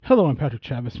Hello, I'm Patrick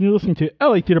Chavis, and you're listening to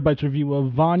LA Theater Bites review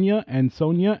of Vanya and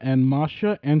Sonia and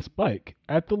Masha and Spike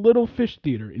at the Little Fish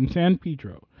Theater in San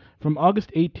Pedro from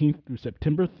August 18th through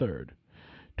September 3rd,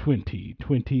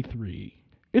 2023.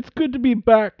 It's good to be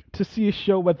back to see a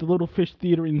show at the Little Fish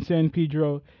Theater in San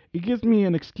Pedro. It gives me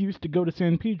an excuse to go to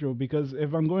San Pedro because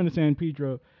if I'm going to San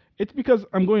Pedro, it's because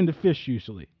I'm going to fish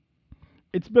usually.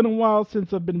 It's been a while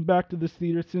since I've been back to this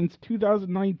theater since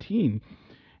 2019.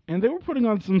 And they were putting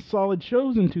on some solid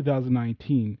shows in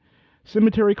 2019.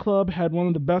 Cemetery Club had one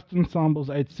of the best ensembles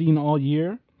I'd seen all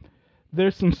year.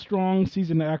 There's some strong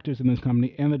seasoned actors in this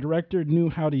company, and the director knew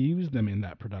how to use them in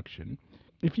that production.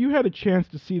 If you had a chance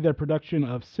to see their production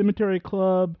of Cemetery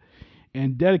Club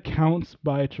and Dead Accounts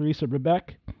by Teresa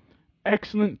Rebeck,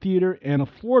 excellent theater and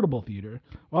affordable theater,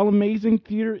 while amazing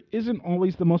theater isn't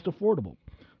always the most affordable,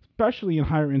 especially in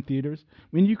higher end theaters.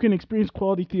 When you can experience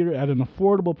quality theater at an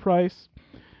affordable price,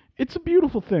 it's a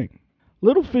beautiful thing.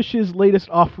 Little Fish's latest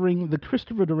offering, the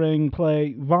Christopher Durang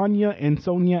play Vanya and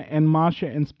Sonia and Masha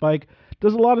and Spike,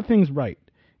 does a lot of things right.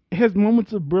 It has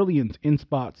moments of brilliance in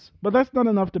spots, but that's not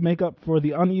enough to make up for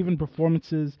the uneven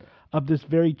performances of this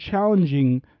very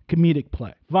challenging comedic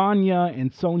play. Vanya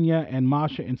and Sonia and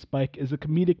Masha and Spike is a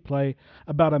comedic play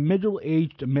about a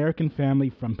middle-aged American family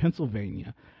from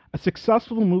Pennsylvania. A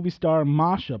successful movie star,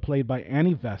 Masha, played by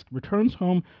Annie Vest, returns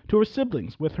home to her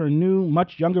siblings with her new,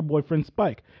 much younger boyfriend,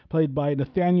 Spike, played by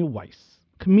Nathaniel Weiss.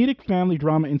 Comedic family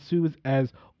drama ensues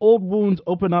as old wounds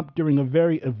open up during a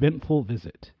very eventful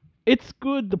visit. It's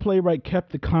good the playwright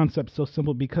kept the concept so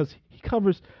simple because he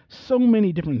covers so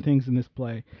many different things in this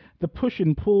play. The push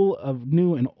and pull of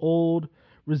new and old,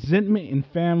 resentment in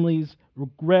families,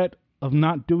 regret of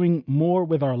not doing more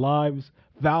with our lives,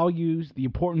 values, the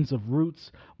importance of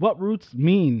roots, what roots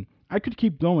mean. I could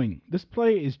keep going. This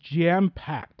play is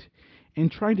jam-packed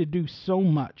and trying to do so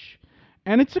much.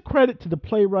 And it's a credit to the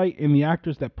playwright and the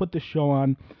actors that put the show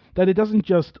on that it doesn't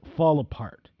just fall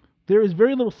apart. There is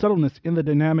very little subtleness in the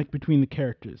dynamic between the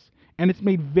characters, and it's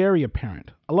made very apparent.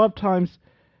 A lot of times,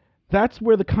 that's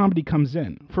where the comedy comes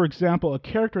in. For example, a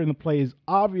character in the play is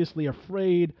obviously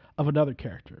afraid of another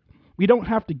character. We don't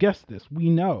have to guess this.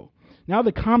 We know. Now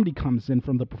the comedy comes in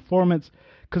from the performance,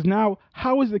 because now,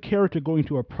 how is the character going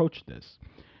to approach this?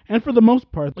 And for the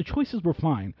most part, the choices were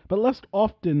fine, but less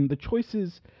often, the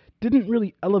choices didn't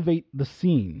really elevate the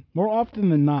scene. More often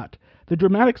than not, the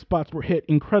dramatic spots were hit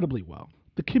incredibly well.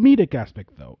 The comedic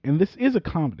aspect, though, and this is a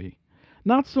comedy,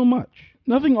 not so much.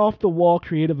 Nothing off-the-wall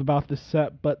creative about the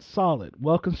set, but solid,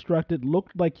 well-constructed,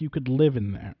 looked like you could live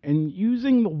in there. And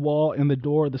using the wall and the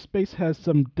door, the space has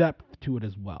some depth to it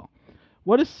as well.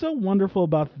 What is so wonderful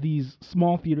about these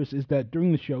small theaters is that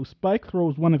during the show, Spike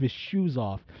throws one of his shoes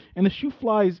off, and the shoe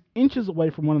flies inches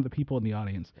away from one of the people in the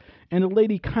audience, and a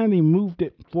lady kindly moved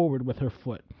it forward with her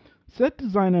foot. Set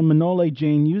designer Manole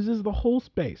Jane uses the whole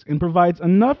space and provides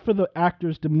enough for the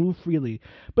actors to move freely,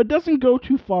 but doesn't go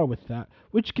too far with that,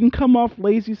 which can come off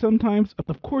lazy sometimes.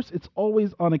 Of course, it's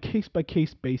always on a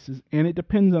case-by-case basis, and it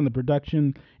depends on the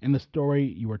production and the story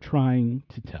you are trying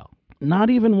to tell.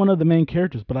 Not even one of the main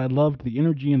characters, but I loved the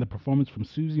energy and the performance from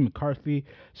Susie McCarthy.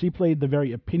 She played the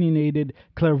very opinionated,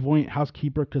 clairvoyant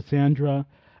housekeeper Cassandra.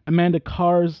 Amanda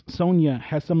Carr's Sonia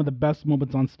has some of the best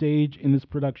moments on stage in this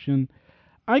production.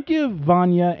 I give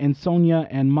Vanya and Sonia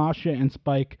and Masha and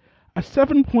Spike a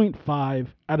 7.5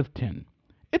 out of 10.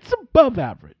 It's above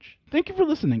average. Thank you for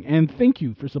listening, and thank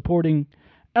you for supporting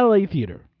LA Theater.